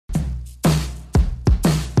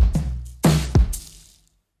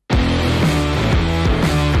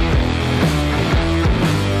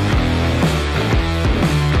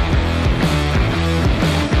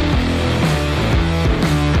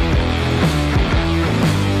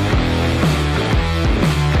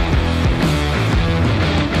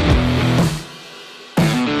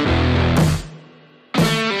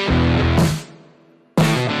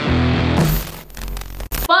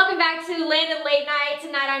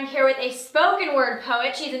I'm here with a spoken word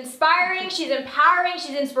poet. She's inspiring, she's empowering,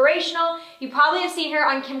 she's inspirational. You probably have seen her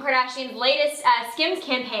on Kim Kardashian's latest Skims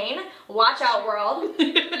campaign. Watch out, world.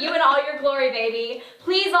 You and all your glory, baby.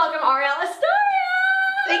 Please welcome Arielle Estoria.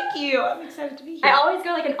 Thank you. I'm excited to be here. I always go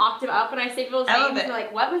like an octave up when I say people's names. They're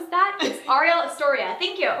like, what was that? It's Arielle Estoria.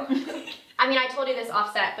 Thank you. I mean, I told you this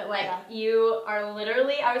offset, but like, you are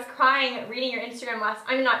literally, I was crying reading your Instagram last,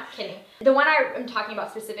 I'm not kidding. The one I'm talking about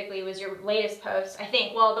specifically was your latest post, I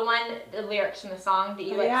think. Well, the lyrics from the song that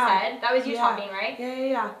you said, that was you talking, right?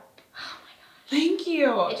 Yeah. Oh my gosh. Thank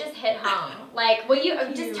you. It just hit home. Like, will you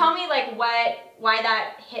just tell me like why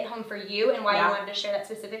that hit home for you and why you wanted to share that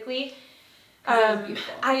specifically? It was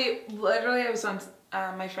beautiful. I was on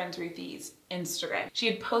my friend Ruthie's Instagram. She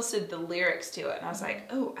had posted the lyrics to it and I was like,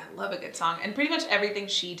 oh, I love a good song. And pretty much everything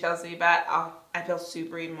she tells me about, I feel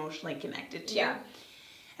super emotionally connected to. Yeah.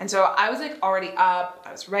 And so I was like already up,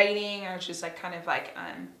 I was writing, I was just like kind of like,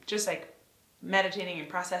 just like meditating and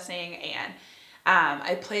processing, and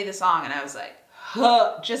I played the song and I was like,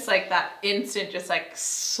 huh, just like that instant, just like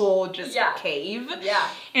soul just cave. Yeah.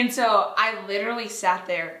 And so I literally sat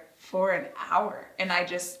there for an hour and I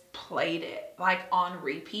just played it like on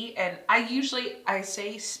repeat. And I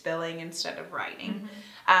say spilling instead of writing.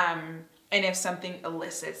 And if something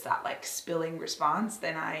elicits that like spilling response,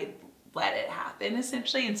 then I let it happen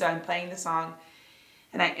essentially. And so I'm playing the song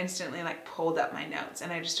and I instantly like pulled up my notes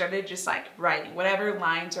and I just started just like writing whatever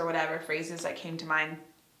lines or whatever phrases that came to mind.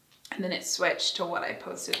 And then it switched to what I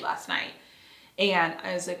posted last night. And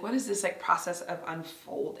I was like, what does this like process of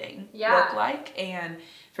unfolding look like? And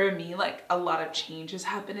for me, like a lot of change has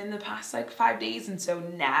happened in the past like 5 days. And so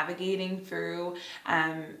navigating through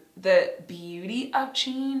the beauty of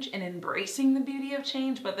change and embracing the beauty of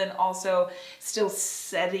change, but then also still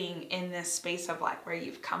sitting in this space of like where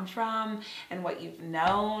you've come from and what you've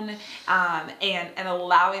known, and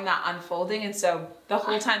allowing that unfolding. And so the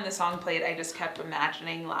whole time the song played, I just kept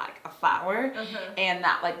imagining like a flower and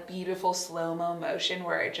that like beautiful slow-mo motion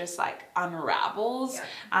where it just like unravels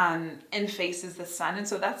and faces the sun. And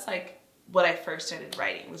so that's like what I first started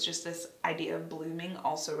writing, was just this idea of blooming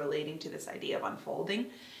also relating to this idea of unfolding.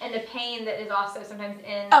 And the pain that is also sometimes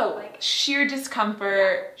in like sheer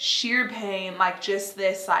discomfort, sheer pain, like just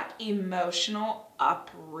this like emotional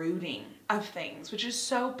uprooting of things, which is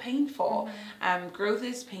so painful. Growth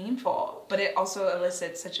is painful, but it also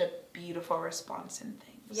elicits such a beautiful response in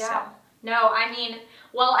things. Yeah. So. No, I mean,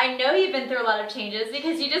 well, I know you've been through a lot of changes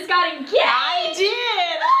because you just got engaged. I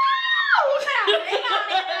did.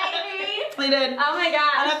 We did. Oh my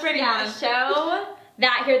gosh. On a pretty one. Show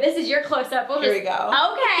that here. This is your close-up. Here we go.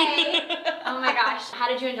 Okay. Oh my gosh. How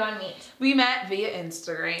did you and John meet? We met via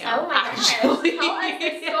Instagram. Oh my gosh. Tell us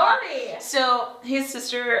the story. So his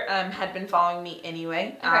sister had been following me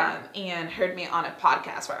anyway, and heard me on a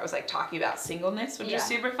podcast where I was like talking about singleness, which is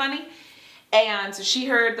super funny. And so she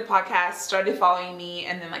heard the podcast, started following me,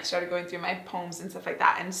 and then like started going through my poems and stuff like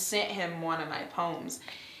that, and sent him one of my poems.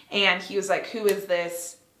 And he was like, who is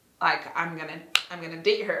this? Like, I'm gonna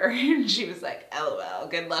date her. And she was like, LOL,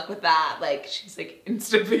 good luck with that. Like, she's like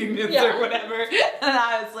Insta famous or whatever. And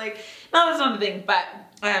I was like, no, that's not a thing.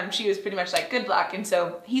 But she was pretty much like, good luck. And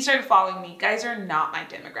so he started following me. Guys are not my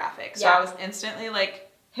demographic. So I was instantly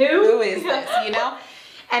like, who is this, you know?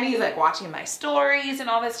 And he's like watching my stories and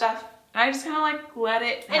all this stuff. And I just kind of like let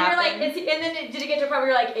it happen. And you're like, and then did it get to a point where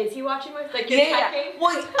you're like, is he watching my, like, you're checking?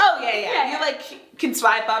 Well, you like can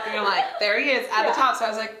swipe up and you're like, there he is at the top. So I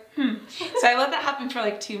was like, So I let that happen for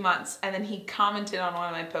like 2 months, and then he commented on one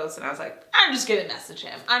of my posts and I was like, I'm just gonna message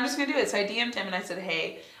him. I'm just gonna do it. So I DM'd him and I said,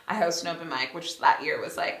 hey, I host an open mic, which that year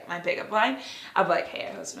was like my pickup line. I'm like, hey,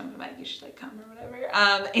 I host an open mic, you should like come or whatever.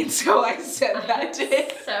 And so I said that to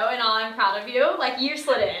him. So in all, I'm proud of you. Like, you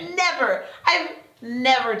slid in. Never. I've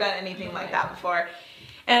never done anything like that before.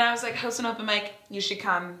 And I was like, host an open mic, you should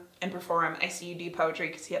come and perform. I see you do poetry,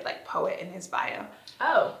 because he had like poet in his bio.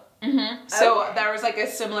 Oh. So there was like a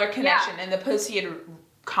similar connection, and the post he had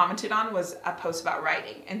commented on was a post about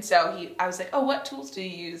writing. And so I was like, oh, what tools do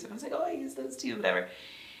you use? And I was like, oh, I use those too, whatever.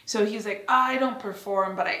 So he was like, oh, I don't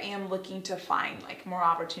perform, but I am looking to find like more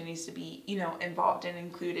opportunities to be, you know, involved and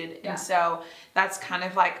included. And so that's kind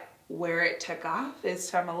of like where it took off, is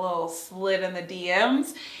from a little slit in the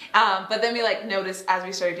DMs. But then we like noticed as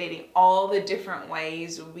we started dating all the different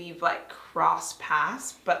ways we've like crossed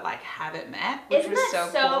paths, but like haven't met, which was so cool.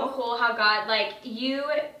 Isn't that so cool how God, like,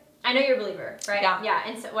 I know you're a believer, right? Yeah,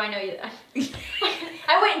 and so, well, I know you.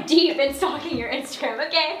 I went deep in stalking your Instagram,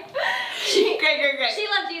 okay? Great. She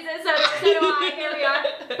loved Jesus, so do I, here we are.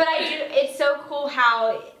 But it's so cool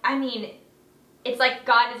how, I mean, it's like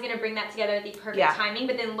God is going to bring that together at the perfect timing,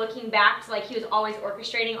 but then looking back to like he was always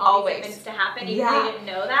orchestrating all these events to happen, even though you didn't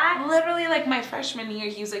know that. Literally, like my freshman year,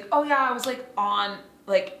 he was like, oh yeah, I was like on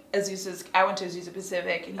like Azusa's, I went to Azusa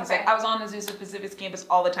Pacific, and he's like, I was on Azusa Pacific's campus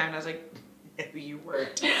all the time, and I was like, no, you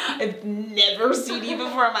weren't. I've never seen you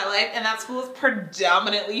before in my life, and that school is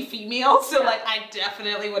predominantly female, so like I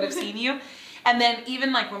definitely would have seen you. And then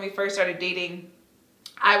even like when we first started dating,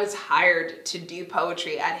 I was hired to do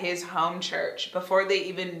poetry at his home church before they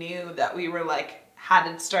even knew that we were like,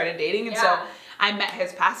 hadn't started dating. And so I met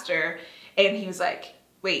his pastor, and he was like,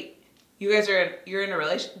 wait, you guys are, you're in a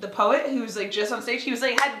relation, the poet who was like just on stage, he was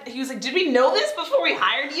like, did we know this before we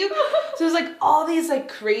hired you? So it was like all these like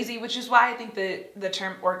crazy, which is why I think the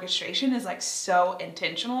term orchestration is like so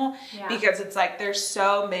intentional, because it's like, there's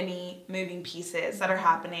so many moving pieces that are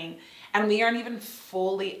happening, and we aren't even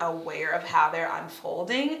fully aware of how they're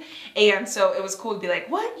unfolding. And so it was cool to be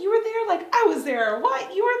like, what, you were there? Like I was there.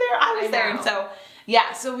 What, you were there? I was there. And so,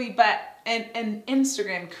 yeah, so we, and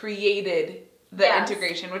Instagram created the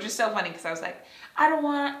integration, which is so funny, because I was like, I don't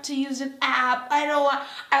want to use an app. I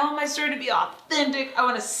want my story to be authentic. I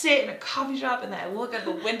want to sit in a coffee shop, and then I look at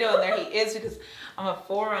the window and there he is, because I'm a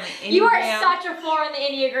 4 on the Enneagram. You are such a 4 on the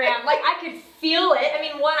Enneagram. Like I could feel it. I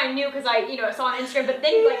mean, one, I knew because I, saw on Instagram, but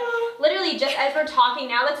then like literally just as we're talking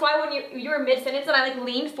now, that's why when you were mid-sentence and I like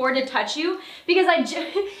leaned forward to touch you, because I'm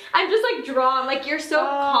just like drawn. Like you're so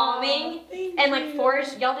calming, and like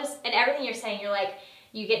Forrest, y'all just, and everything you're saying, you're like,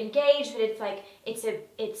 you get engaged, but it's like,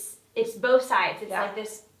 it's both sides. It's like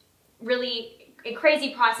this really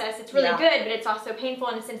crazy process. It's really good, but it's also painful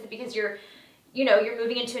in a sense that because you're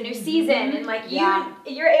moving into a new season, and like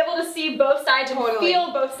you're able to see both sides and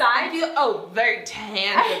feel both sides. Very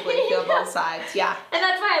tangibly feel both sides. Yeah. And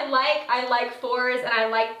that's why I like 4s, and I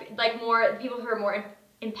like more people who are more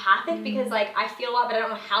empathic, because like I feel a lot, but I don't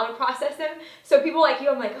know how to process them. So people like you,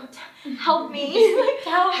 I'm like, oh, help me, like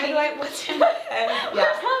tell me. What's in my head?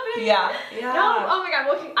 What's happening? Yeah. No, oh my God,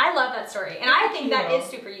 well, I love that story, and I think that is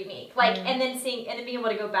super unique. Like, and then being able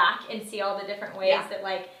to go back and see all the different ways that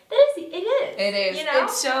like it is.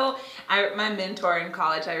 It's so. My mentor in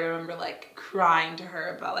college, I remember like crying to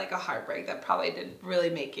her about like a heartbreak that probably didn't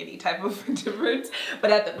really make any type of difference,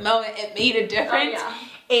 but at the moment it made a difference.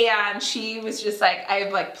 And she was just like,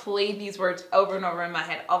 I've like played these words over and over in my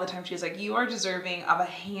head all the time. She was like, you are deserving of a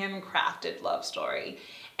handcrafted love story.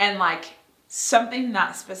 And like something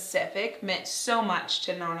not specific meant so much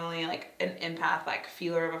to not only like an empath, like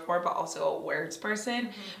feeler of a 4, but also a words person,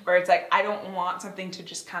 where it's like, I don't want something to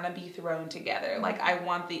just kind of be thrown together. Like I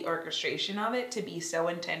want the orchestration of it to be so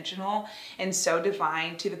intentional and so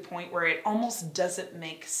divine, to the point where it almost doesn't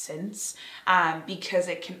make sense, because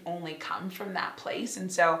it can only come from that place.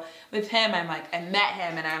 And so with him, I met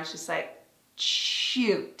him and I was just like,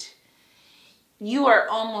 shoot, you are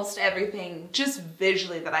almost everything just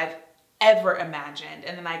visually that I've ever imagined.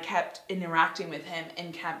 And then I kept interacting with him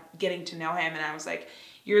and kept getting to know him, and I was like,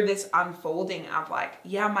 you're this unfolding of like,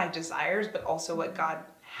 my desires, but also what God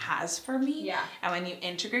has for me. And when you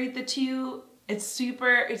integrate the two, it's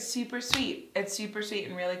super sweet. It's super sweet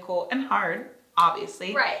and really cool and hard,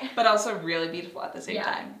 obviously, but also really beautiful at the same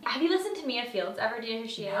time. Have you listened to Mia Fields ever? Do you know who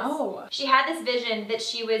she is? No. She had this vision that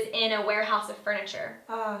she was in a warehouse of furniture,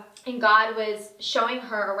 and God was showing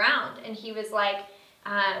her around, and he was like,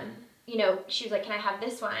 she was like, can I have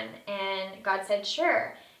this one? And God said,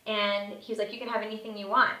 sure. And he was like, you can have anything you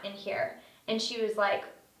want in here. And she was like,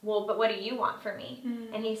 well, but what do you want for me?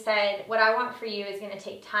 And he said, what I want for you is going to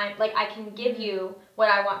take time. Like, I can give you what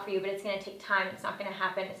I want for you, but it's going to take time. It's not going to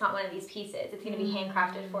happen. It's not one of these pieces. It's going to be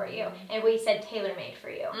handcrafted for you. And what he said, tailor-made for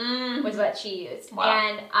you, was what she used.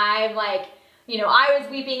 And I'm like, I was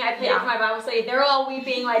weeping. I played it for my Bible study. They're all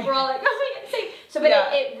weeping. Like, we're all like, oh my God. So, but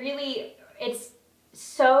it really, it's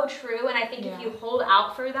so true. And I think if you hold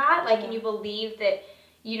out for that, like, and you believe that,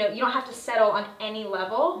 you don't have to settle on any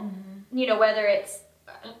level, whether it's,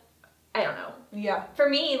 I don't know. For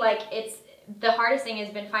me, like, it's, the hardest thing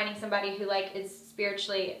has been finding somebody who like is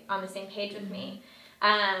spiritually on the same page with me.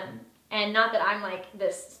 And not that I'm like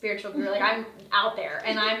this spiritual guru, like I'm out there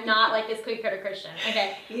and I'm not like this cookie cutter Christian.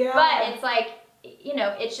 Okay. But it's like,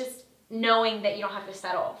 it's just knowing that you don't have to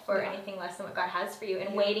settle for anything less than what God has for you,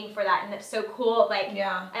 and waiting for that. And that's so cool. Like,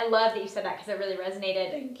 I love that you said that, because it really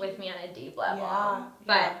resonated with me on a deep level.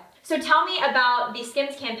 So tell me about the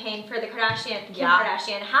Skims campaign for the Kim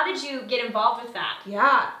Kardashian. How did you get involved with that?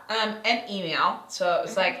 An email. So it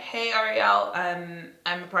was like, hey Arielle,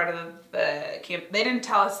 I'm a part of the camp. They didn't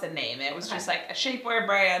tell us the name. It was just like a shapewear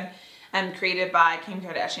brand. created by Kim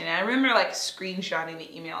Kardashian. And I remember like screenshotting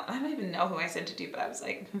the email. I don't even know who I sent it to, but I was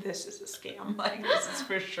like, this is a scam. Like, this is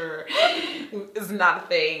for sure. It's not a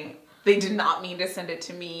thing. They did not mean to send it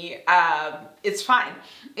to me. It's fine.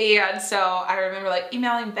 And so I remember like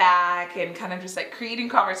emailing back and kind of just like creating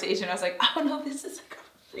conversation. I was like, oh no, this is like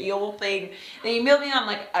a real thing. They emailed me on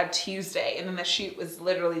like a Tuesday, and then the shoot was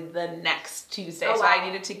literally the next Tuesday. Oh, so wow. I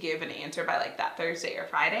needed to give an answer by like that Thursday or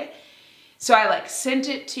Friday. So I like sent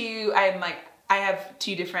it to, I have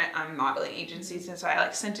 2 different modeling agencies, and so I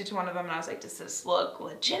like sent it to one of them, and I was like, does this look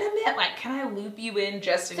legitimate? Like, can I loop you in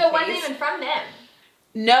just in case? So it wasn't even from them?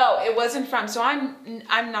 No, it wasn't from, so I'm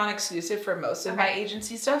non-exclusive for most of my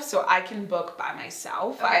agency stuff, so I can book by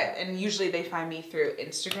myself, and usually they find me through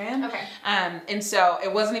Instagram. Okay. And so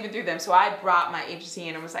it wasn't even through them, so I brought my agency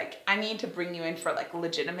in and was like, I need to bring you in for like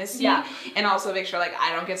legitimacy, and also make sure like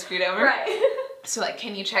I don't get screwed over. Right. So like,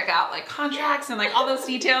 can you check out like contracts and like all those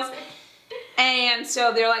details? And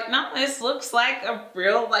so they're like, no, this looks like a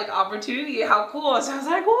real like opportunity. How cool. So I was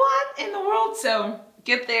like, what in the world? So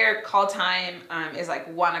get there, call time is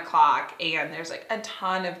like 1 o'clock, and there's like a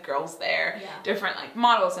ton of girls there, different like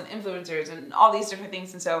models and influencers and all these different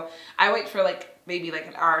things. And so I wait for like maybe like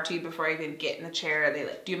an hour or 2 before I even get in the chair. They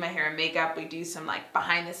like do my hair and makeup. We do some like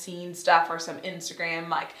behind the scenes stuff or some Instagram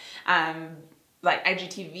like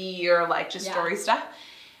IGTV or like just story stuff.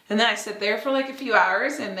 And then I sit there for like a few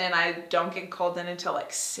hours, and then I don't get called in until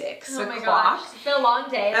like 6 o'clock. Oh my gosh, it's been a long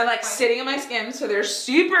day. I'm like sitting in my Skims, so they're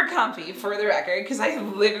super comfy for the record, because I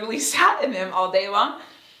literally sat in them all day long.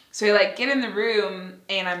 So I like get in the room,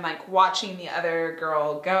 and I'm like watching the other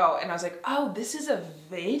girl go, and I was like, oh, this is a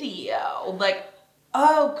video. Like,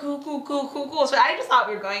 oh, cool. So I just thought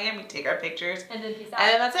we were going in, we take our pictures, and then peace out.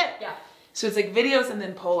 And then that's it. Yeah. So it's like videos and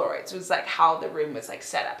then Polaroids. So it's like how the room was like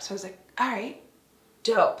set up. So I was like, all right,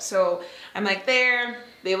 dope. So I'm like there,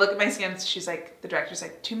 they look at my Skims. She's like, the director's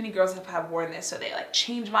like, too many girls have worn this. So they like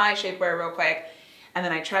change my shapewear real quick. And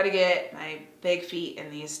then I try to get my big feet in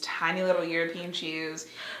these tiny little European shoes.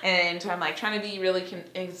 And so I'm like trying to be really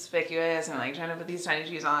conspicuous and like trying to put these tiny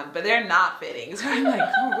shoes on, but they're not fitting. So I'm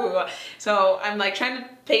like, ooh. So I'm like trying to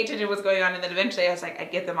pay attention to what's going on. And then eventually I was like, I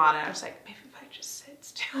get them on, and I was like, maybe if I just sit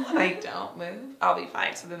still and I don't move, I'll be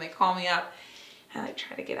fine. So then they call me up, and I like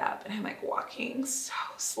try to get up, and I'm like walking so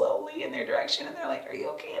slowly in their direction, and they're like, are you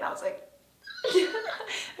okay? And I was like,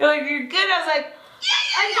 they're like, you're good. I was like,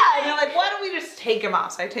 yeah. And they're like, why don't we just take them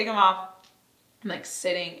off? So I take them off. I'm like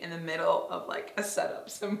sitting in the middle of like a setup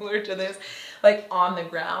similar to this, like on the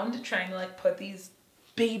ground, trying to like put these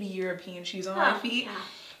baby European shoes on my feet.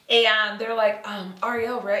 And they're like,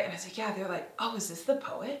 Arielle, right? And I was like, yeah. They're like, oh, is this the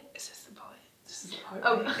poet? Is this the poet? This is the poet.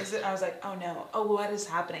 Oh, is it? I was like, oh no. Oh, what is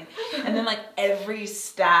happening? And then like every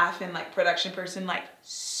staff and like production person like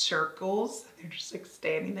circles. They're just like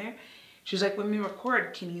standing there. She's like, when we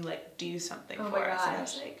record, can you like do something for us? And I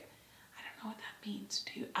was like, I don't know what that means,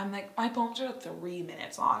 dude. I'm like, my poems are 3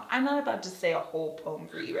 minutes long. I'm not about to say a whole poem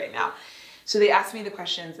for you right now. So they asked me the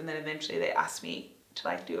questions, and then eventually they asked me to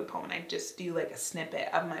like do a poem, and I just do like a snippet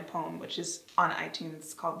of my poem, which is on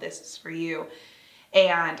iTunes, called This Is For You.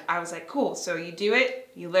 And I was like, cool. So you do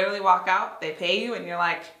it, you literally walk out, they pay you, and you're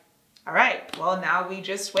like, all right, well now we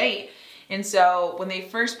just wait. And so when they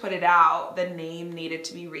first put it out, the name needed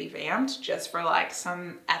to be revamped just for like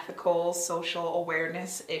some ethical, social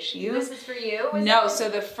awareness issues. This Is For You? No, so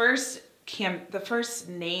the first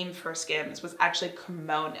name for Skims was actually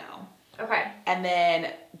Kimono. Okay. And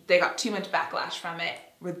then they got too much backlash from it,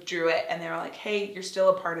 withdrew it, and they were like, hey, you're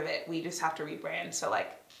still a part of it. We just have to rebrand. So like,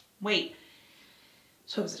 wait.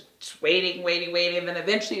 So I was just waiting, and then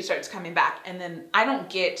eventually it starts coming back. And then I don't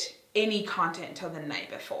get any content until the night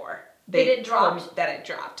before. It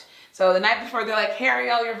dropped. So the night before, they're like, hey,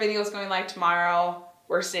 Arielle, your video is going live tomorrow.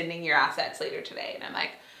 We're sending your assets later today. And I'm like,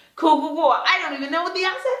 cool. I don't even know what the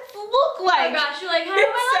assets look like. Oh gosh, you're like, how do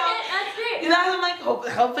I like it? That's great. And I'm like,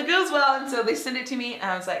 hope it goes well. And so they send it to me,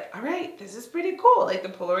 and I was like, all right, this is pretty cool. Like the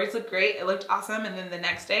Polaroids look great. It looked awesome. And then the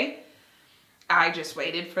next day, I just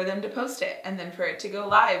waited for them to post it and then for it to go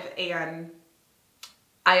live. And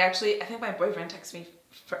I think my boyfriend texted me,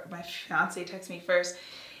 my fiance texted me first.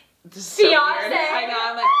 This is so weird. I know,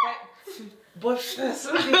 I'm like, what's this?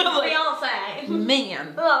 Fiance.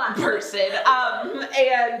 Man, person.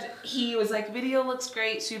 And he was like, video looks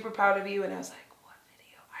great, super proud of you. And I was like, what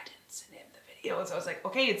video? I didn't send him the video. So I was like,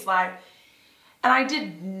 okay, it's live. And I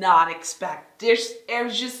did not expect this. It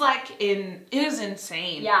was just like it was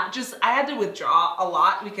insane. Yeah. I had to withdraw a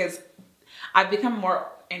lot because I've become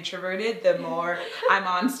more introverted, the more I'm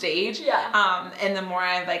on stage. Yeah. And the more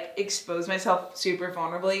I like expose myself super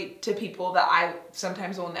vulnerably to people that I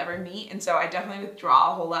sometimes will never meet. And so I definitely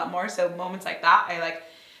withdraw a whole lot more. So moments like that, I like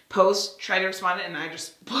post, try to respond, and I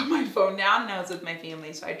just put my phone down, and I was with my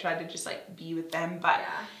family. So I tried to just like be with them. But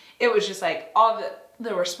it was just like all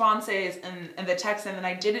the responses and the texts. And then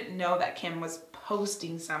I didn't know that Kim was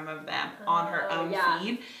posting some of them on her own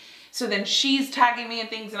feed. So then she's tagging me and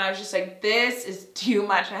things, and I was just like, this is too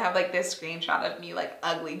much. I have like this screenshot of me like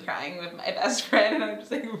ugly crying with my best friend, and I'm just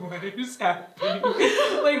like, what is happening?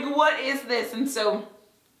 Like, what is this? And so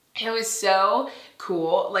it was so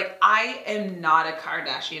cool. Like, I am not a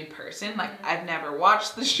Kardashian person. Like, I've never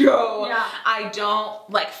watched the show. Yeah. I don't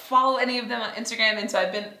like follow any of them on Instagram, and so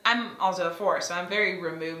I'm also a 4, so I'm very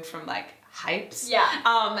removed from like hypes.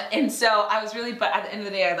 Yeah. And so I was really, but at the end of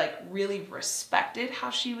the day, I like really respected how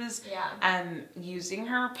she was using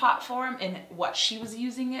her platform and what she was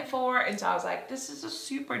using it for. And so I was like, this is a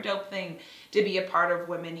super dope thing to be a part of,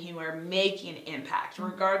 women who are making an impact,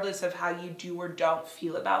 regardless of how you do or don't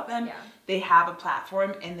feel about them. They have a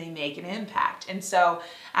platform and they make an impact. And so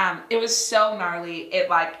it was so gnarly. It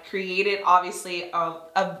like created obviously a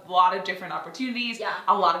lot of different opportunities,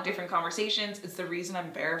 a lot of different conversations. It's the reason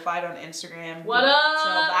I'm verified on Instagram. What up? So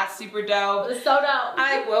that's super dope. It's so dope.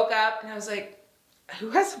 I woke up and I was like,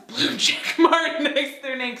 who has a blue check mark next to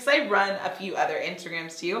their name? Because I run a few other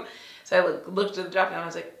Instagrams too. So I looked at the drop down and I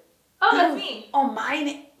was like, oh, that's me. Oh,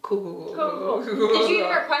 mine. Cool. Did you even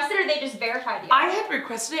request it, or they just verified you? I had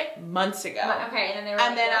requested it months ago. Okay, and then they were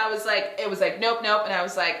and then I was like, it was like, nope. And I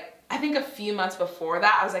was like, I think a few months before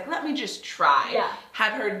that, I was like, let me just try.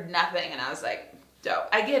 Had heard nothing, and I was like, dope.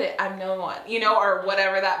 I get it. I'm no one, you know, or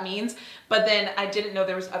whatever that means. But then I didn't know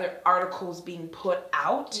there was other articles being put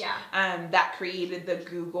out that created the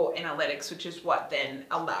Google Analytics, which is what then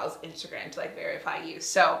allows Instagram to like verify you.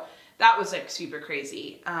 So that was like super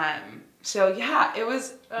crazy. So yeah, it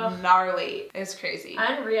was gnarly. It was crazy.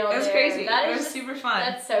 Unreal. It was crazy. It was super fun.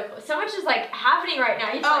 That's so cool. So much is like happening right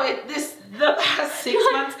now. The past 6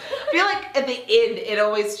 months, I feel like at the end, it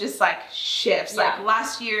always just like shifts. Like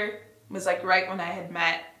last year was like right when I had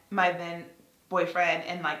met my then boyfriend,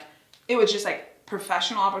 and like it was just like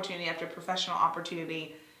professional opportunity after professional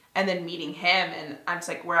opportunity, and then meeting him, and that's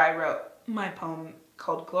like where I wrote my poem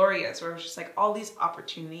called Glorious, where it was just like all these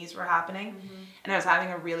opportunities were happening, and I was having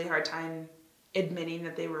a really hard time admitting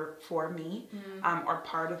that they were for me, or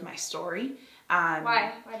part of my story.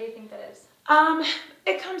 Why do you think that is?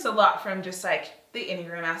 It comes a lot from just like the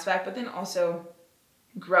Enneagram aspect, but then also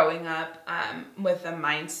growing up with a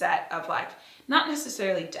mindset of like not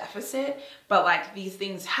necessarily deficit, but like these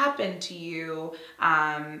things happen to you,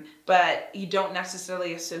 but you don't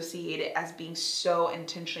necessarily associate it as being so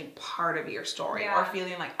intentionally part of your story, or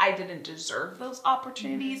feeling like I didn't deserve those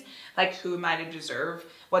opportunities. Like, who am I to deserve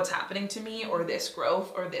what's happening to me, or this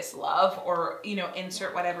growth, or this love, or, you know,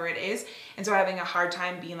 insert whatever it is. And so having a hard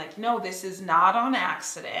time being like, no, this is not on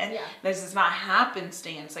accident. This is not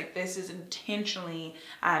happenstance. Like, this is intentionally,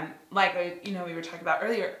 like, you know, we were talking about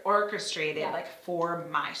earlier, orchestrated like for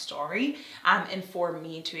my story, and for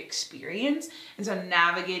me to experience. And so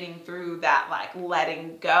navigating through that, like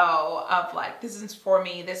letting go of like, this is for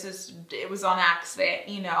me, it was on accident,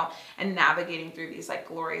 you know, and navigating through these like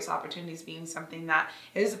glorious opportunities being something that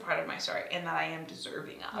is a part of my story and that I am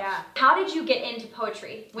deserving of. How did you get into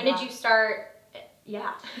poetry? When did you start?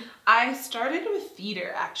 I started with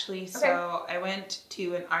theater, actually. So I went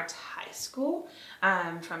to an arts high school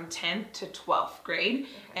from 10th to 12th grade.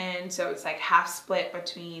 And so it's like half split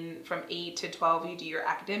between from 8 to 12, you do your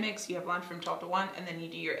academics, you have lunch from 12 to 1, and then you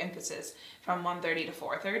do your emphasis from 1:30 to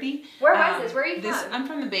 4:30. Where was this? Where are you from? I'm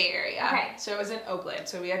from the Bay Area. So it was in Oakland.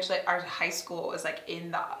 So we actually, our high school was like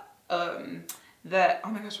in oh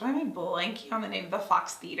my gosh, why am I blanking on the name? The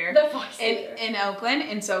Fox Theater. The Fox Theater. In Oakland.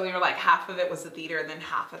 And so we were like, half of it was the theater and then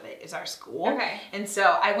half of it is our school. And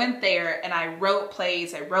so I went there and I wrote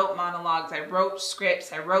plays, I wrote monologues, I wrote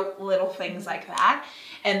scripts, I wrote little things like that.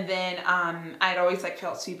 And then I'd always like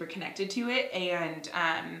felt super connected to it. And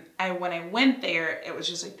when I went there, it was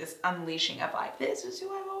just like this unleashing of like, this is who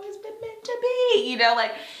I've always been meant to be, you know,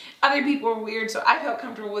 like other people were weird, so I felt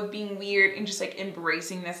comfortable with being weird and just like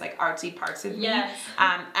embracing this like artsy parts of me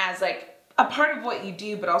as like a part of what you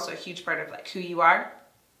do, but also a huge part of like who you are.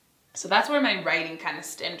 So that's where my writing kind of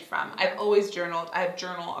stemmed from. I've always journaled. I have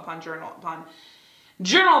journal upon journal upon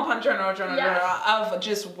journal upon journal of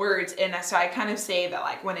just words. And so I kind of say that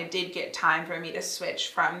like when it did get time for me to switch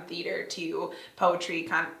from theater to poetry,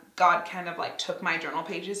 kind of God kind of like took my journal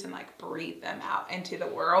pages and like breathed them out into the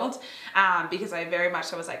world. Because I very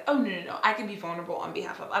much, I was like, oh no, I can be vulnerable on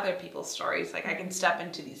behalf of other people's stories. Like I can step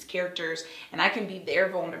into these characters and I can be their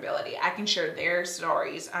vulnerability. I can share their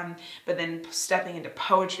stories. But then stepping into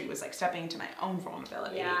poetry was like stepping into my own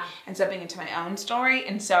vulnerability and stepping into my own story.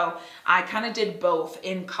 And so I kind of did both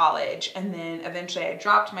in college. And then eventually I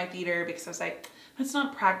dropped my theater because I was like, that's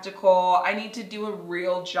not practical. I need to do a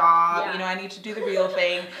real job. You know, I need to do the real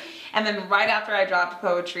thing. And then right after I dropped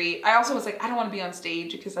poetry, I also was like, I don't want to be on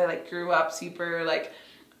stage because I like grew up super like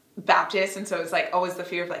Baptist. And so it's like always the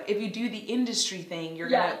fear of like, if you do the industry thing, you're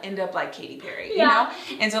going to end up like Katy Perry, you know?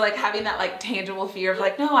 And so like having that like tangible fear of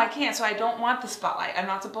like, no, I can't. So I don't want the spotlight. I'm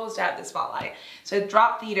not supposed to have the spotlight. So I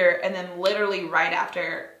dropped theater, and then literally right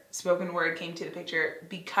after spoken word came to the picture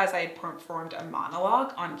because I had performed a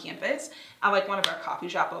monologue on campus at like one of our coffee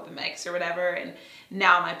shop open mics or whatever. And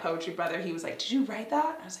now my poetry brother, he was like, did you write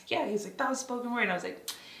that? I was like, yeah. He was like, that was spoken word. And I was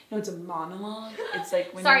like, no, it's a monologue. It's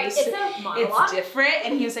like when it's a monologue? It's different.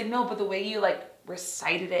 And he was like, no, but the way you like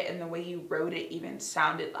recited it and the way you wrote it even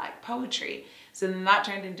sounded like poetry. So then that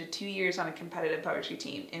turned into 2 years on a competitive poetry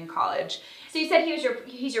team in college. So you said he's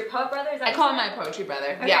your poet brother? Is that I call him my poetry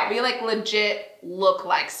brother. Okay. Yeah, we like legit look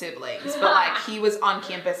like siblings, but like he was on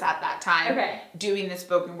campus at that time doing the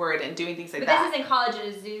spoken word and doing things like that. But this is in college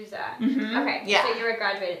at Azusa. Okay. Yeah. So you were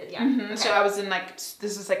graduated. Yeah. Okay. So I was in like,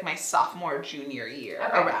 this was like my sophomore, junior year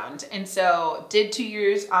around. And so did 2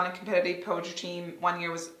 years on a competitive poetry team. 1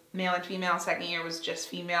 year was male and female. Second year was just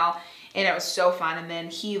female. And it was so fun. And then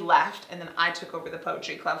he left, and then I took over the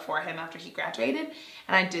poetry club for him after he graduated.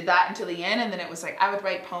 And I did that until the end. And then it was like, I would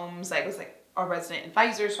write poems. I was like a resident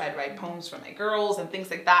advisor, so I'd write poems for my girls and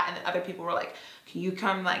things like that. And then other people were like, can you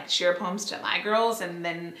come like share poems to my girls? And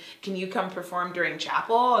then can you come perform during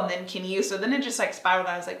chapel? And then can you, so then it just like spiraled.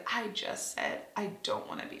 I was like, I just said, I don't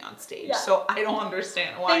want to be on stage. So I don't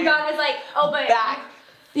understand why. Thank God is like, oh, but back.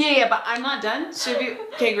 Yeah, but I'm not done. So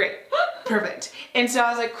okay, great. Perfect. And so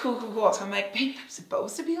I was like, cool. So I'm like, maybe I'm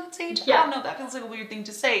supposed to be on stage? I don't know. That feels like a weird thing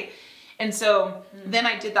to say. And so then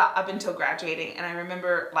I did that up until graduating. And I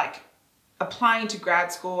remember like applying to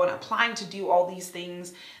grad school and applying to do all these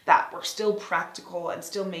things that were still practical and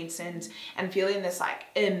still made sense, and feeling this like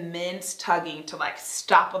immense tugging to like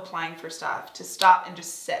stop applying for stuff, to stop and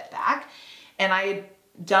just sit back. And I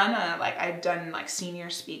had done like senior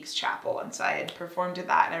speaks chapel, and so I had performed at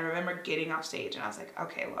that. And I remember getting off stage and I was like,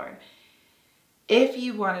 okay, Lord, if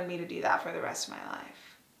you wanted me to do that for the rest of my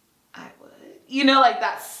life, I would. You know, like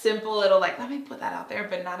that simple little like, let me put that out there,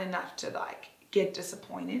 but not enough to like get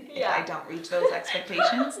disappointed if I don't reach those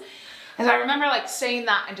expectations. And so I remember like saying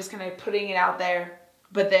that and just kind of putting it out there.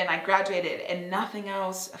 But then I graduated and nothing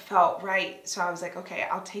else felt right. So I was like, okay,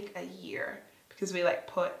 I'll take a year, because we like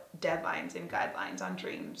put deadlines and guidelines on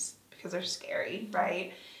dreams because they're scary,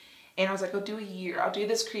 right? And I was like, I'll do a year. I'll do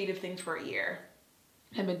this creative thing for a year.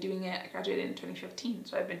 I've been doing it. I graduated in 2015.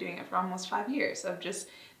 So I've been doing it for almost 5 years of just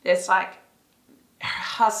this like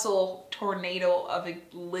hustle tornado of a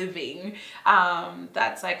living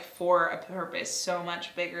that's like for a purpose so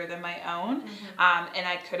much bigger than my own. And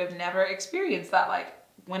I could have never experienced that like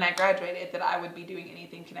when I graduated, that I would be doing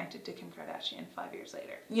anything connected to Kim Kardashian 5 years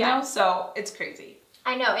later. You know? So it's crazy.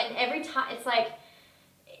 I know. And every time it's like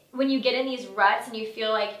when you get in these ruts and you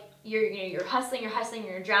feel like you're hustling,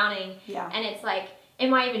 you're drowning. And it's like,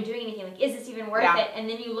 am I even doing anything? Like, is this even worth it? And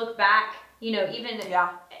then you look back, you know, even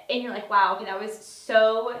and you're like, wow, okay, that was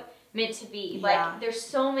so meant to be. Like, there's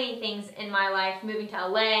so many things in my life, moving to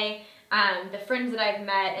LA, the friends that I've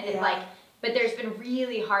met, and it's like, but there's been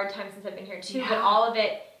really hard times since I've been here too. But all of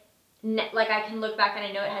it, like, I can look back and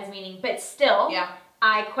I know it has meaning. But still,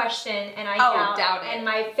 I question and I doubt it. And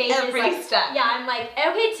my faith is like, I'm like,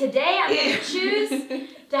 okay, today I'm going to choose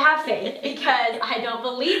to have faith because I don't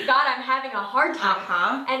believe God. I'm having a hard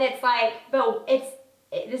time. And it's like, but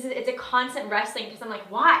it's a constant wrestling because I'm like,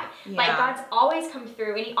 why? Like, God's always come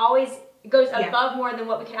through, and he always goes above more than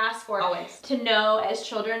what we could ask for. To know as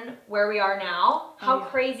children where we are now, how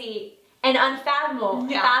crazy and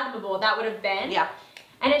unfathomable that would have been.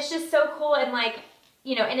 And it's just so cool. And like,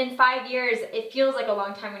 you know, and in 5 years, it feels like a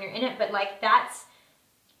long time when you're in it, but like that's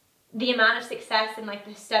the amount of success and like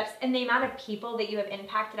the steps and the amount of people that you have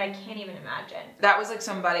impacted, I can't even imagine. That was like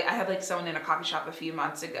somebody, I had like someone in a coffee shop a few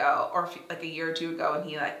months ago, or like a year or two ago, and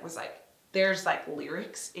he like was like, there's like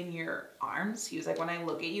lyrics in your arms. He was like, when I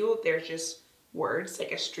look at you, there's just words,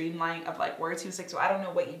 like a streamline of like words. He was like, so I don't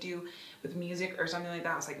know what you do with music or something like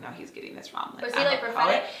that. I was like, no, he's getting this wrong. Like, was he like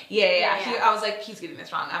prophetic? Yeah. I was like, he's getting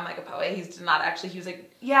this wrong. I'm like a poet. He's not actually. He was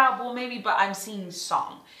like, yeah, well maybe, but I'm singing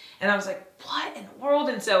song. And I was like, what in the world?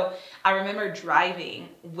 And so I remember driving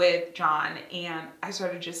with John and I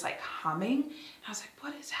started just like humming. And I was like,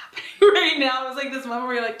 what is happening right now? It was like this moment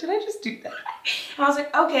where you're like, did I just do that? And I was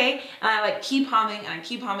like, okay. And I like keep humming and I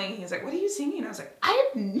keep humming. And he's like, what are you singing? And I was like, I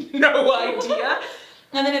have no idea.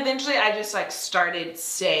 And then eventually I just like started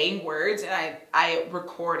saying words and I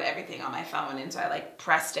record everything on my phone. And so I like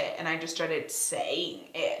pressed it and I just started saying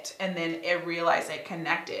it. And then it realized it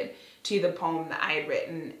connected to the poem that I had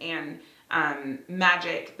written. And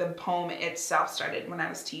Magic, the poem itself, started when I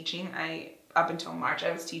was teaching. Up until March,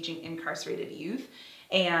 I was teaching incarcerated youth.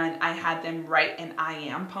 And I had them write an I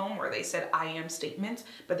am poem where they said I am statements,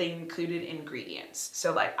 but they included ingredients.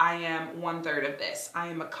 So like, I am 1/3 of this. I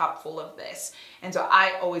am a cup full of this. And so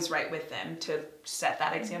I always write with them to set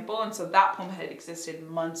that example. And so that poem had existed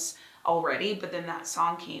months already, but then that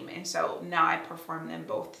song came. And so now I perform them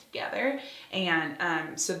both together.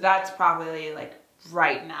 And so that's probably like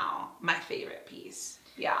right now my favorite piece.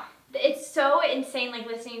 Yeah. It's so insane like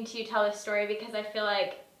listening to you tell this story because I feel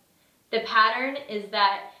like the pattern is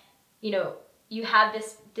that, you know, you have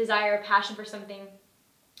this desire, passion for something,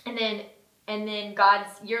 and then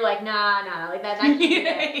you're like, nah, like that can't be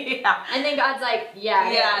it. Yeah. And then God's like, yeah,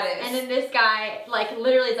 it is. And then this guy, like,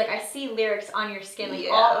 literally is like, I see lyrics on your skin,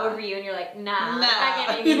 like, all over you, and you're like, nah. That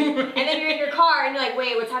can't be it. And then you're in your car, and you're like,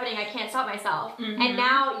 wait, what's happening? I can't stop myself. And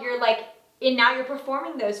now you're like, now you're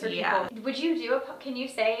performing those for people. Would you do can you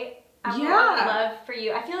say, I would love for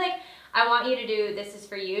you. I feel like I want you to do This Is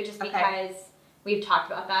For You just because we've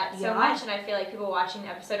talked about that so much, and I feel like people watching the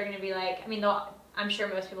episode are going to be like, I mean, I'm sure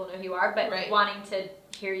most people know who you are, but wanting to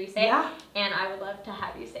hear you say it, and I would love to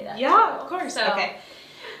have you say that too. Of course. So, okay.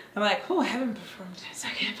 I'm like, oh, I haven't performed in a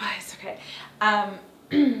second, but it's okay.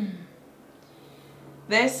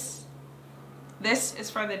 This is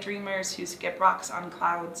for the dreamers who skip rocks on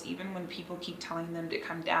clouds even when people keep telling them to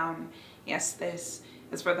come down. Yes, this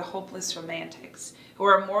is for the hopeless romantics who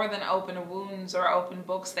are more than open wounds or open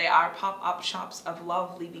books. They are pop-up shops of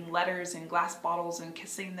love, leaving letters in glass bottles and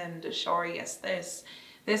kissing them to shore. Yes, this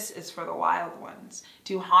is for the wild ones,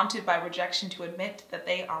 too haunted by rejection to admit that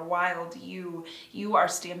they are wild. You are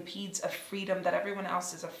stampedes of freedom that everyone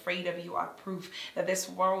else is afraid of. You are proof that this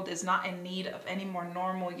world is not in need of any more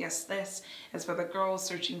normal. Yes, this is for the girls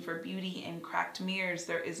searching for beauty in cracked mirrors.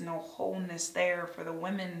 There is no wholeness there. For the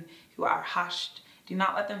women who are hushed, do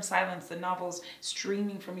not let them silence the novels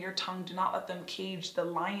streaming from your tongue. Do not let them cage the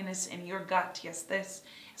lioness in your gut. Yes, this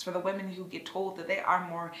is for the women who get told that they are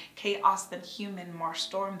more chaos than human, more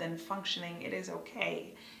storm than functioning. It is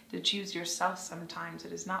okay to choose yourself sometimes.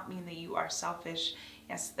 It does not mean that you are selfish.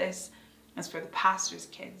 Yes, this is for the pastor's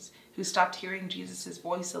kids who stopped hearing Jesus'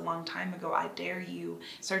 voice a long time ago. I dare you,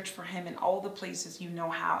 search for him in all the places you know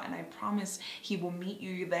how, and I promise he will meet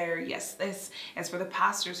you there. Yes, this is for the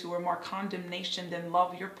pastors who are more condemnation than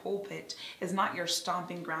love. Your pulpit is not your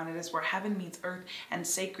stomping ground. It is where heaven meets earth and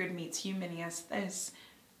sacred meets human. Yes, this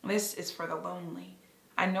is for the lonely.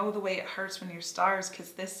 I know the way it hurts when your stars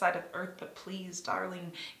kiss this side of earth, but please,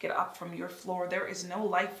 darling, get up from your floor. There is no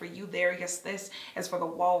life for you there. Yes, this is for the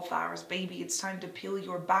wallflowers. Baby, it's time to peel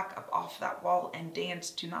your back up off that wall and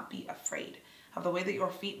dance. Do not be afraid of the way that your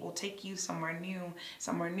feet will take you somewhere new.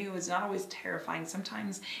 Somewhere new is not always terrifying.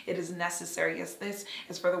 Sometimes it is necessary. Yes, this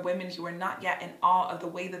is for the women who are not yet in awe of the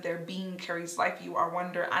way that their being carries life. You are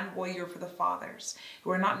wonder and warrior for the fathers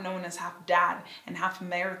who are not known as half dad and half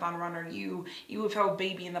marathon runner. You have held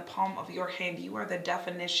baby in the palm of your hand. You are the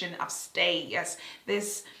definition of stay. Yes,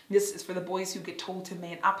 this is for the boys who get told to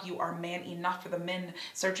man up. You are man enough. For the men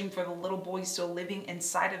searching for the little boy still living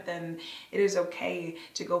inside of them. It is okay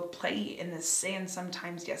to go play in the sand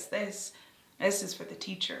sometimes. Yes, this is for the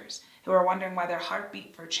teachers who are wondering why their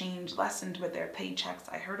heartbeat for change lessened with their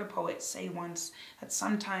paychecks. I heard a poet say once that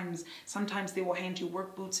sometimes they will hand you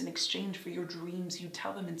work boots in exchange for your dreams. You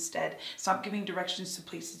tell them instead, stop giving directions to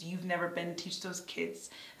places you've never been. Teach those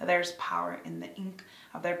kids that there's power in the ink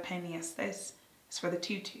of their pen. Yes, this is for the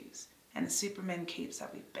tutus and the Superman capes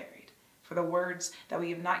that we've buried, for the words that we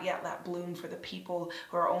have not yet let bloom, for the people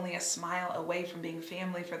who are only a smile away from being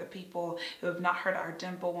family, for the people who have not heard our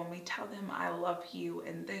dimple when we tell them I love you.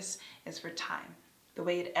 And this is for time, the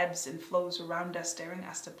way it ebbs and flows around us, daring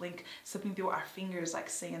us to blink, slipping through our fingers like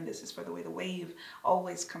sand. This is for the way the wave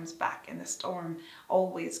always comes back and the storm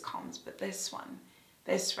always calms. But this one,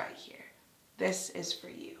 this right here, this is for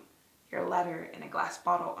you. Your letter in a glass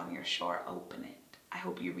bottle on your shore. Open it. I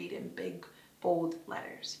hope you read in big, bold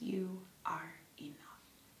letters. You are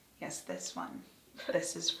Yes, this one.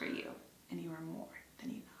 This is for you, and you are more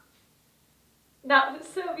than enough. That was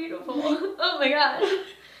so beautiful. Oh my god.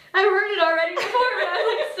 I've heard it already before, but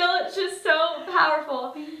I'm like still, it's just so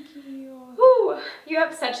powerful. Thank you. Whew, you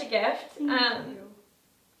have such a gift. Thank you.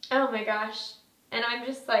 Oh my gosh. And I'm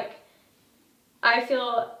just like, I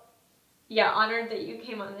feel, yeah, honored that you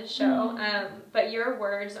came on this show. But your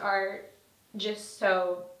words are just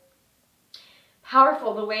so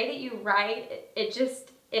powerful. The way that you write, it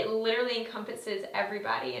literally encompasses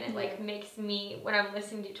everybody, and it like makes me, when I'm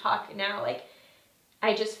listening to you talk now, like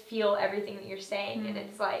I just feel everything that you're saying, and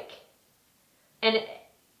it's like, and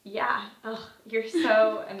yeah, oh, you're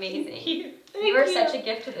so amazing. Thank you are you. such a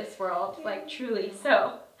gift to this world, like truly.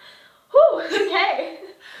 So, whew, okay.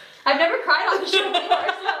 I've never cried on the show before,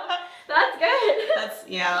 so that's good.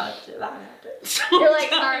 That happened. You're like,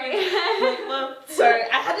 sorry. Well, sorry,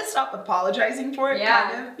 I had to stop apologizing for it,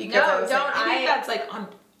 kind of, because I was like, I think that's like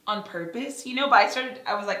on purpose, you know. But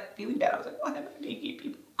I was like feeling bad. I was like, why am I making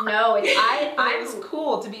people cry? No, it was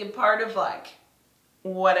cool to be a part of like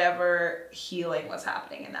whatever healing was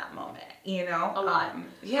happening in that moment, you know. A lot.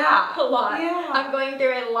 Yeah. A lot. Yeah. I'm going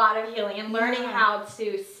through a lot of healing and learning how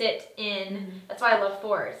to sit in. That's why I love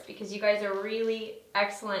fours, because you guys are really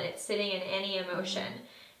excellent at sitting in any emotion.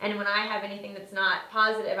 And when I have anything that's not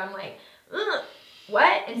positive, I'm like, ugh,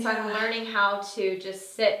 what? And so I'm learning how to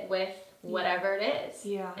just sit with whatever it is.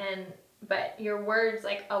 Yeah. But your words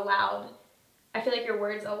like I feel like your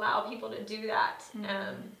words allow people to do that.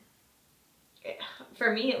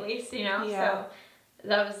 For me at least, you know. Yeah.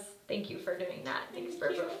 So thank you for doing that. Thanks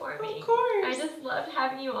for performing. Of course. I just loved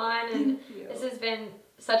having you on, and this has been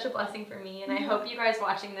such a blessing for me, and I hope you guys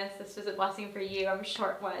watching this was a blessing for you. I'm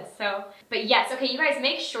sure it was. So, but yes, okay, you guys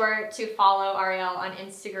make sure to follow Arielle on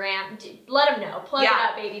Instagram. Let them know. Plug it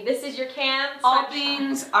up, baby. This is your cam. All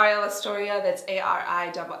things Arielle Estoria. That's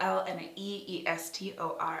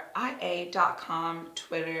ARILLENESTORIA.com.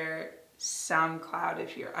 Twitter, SoundCloud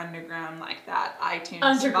if you're underground like that, iTunes,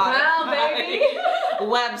 Underground, baby.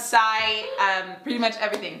 Website, pretty much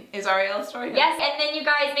everything is Arielle Estoria. Yes, and then you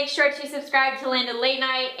guys make sure to subscribe to Land of Late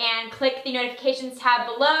Night and click the notifications tab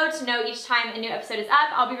below to know each time a new episode is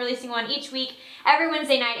up. I'll be releasing one each week, every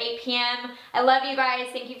Wednesday night, 8 p.m. I love you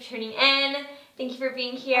guys. Thank you for tuning in. Thank you for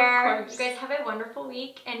being here. You guys have a wonderful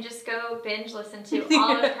week, and just go binge listen to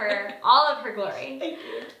all of her glory. Thank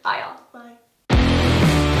you. Bye, y'all. Bye.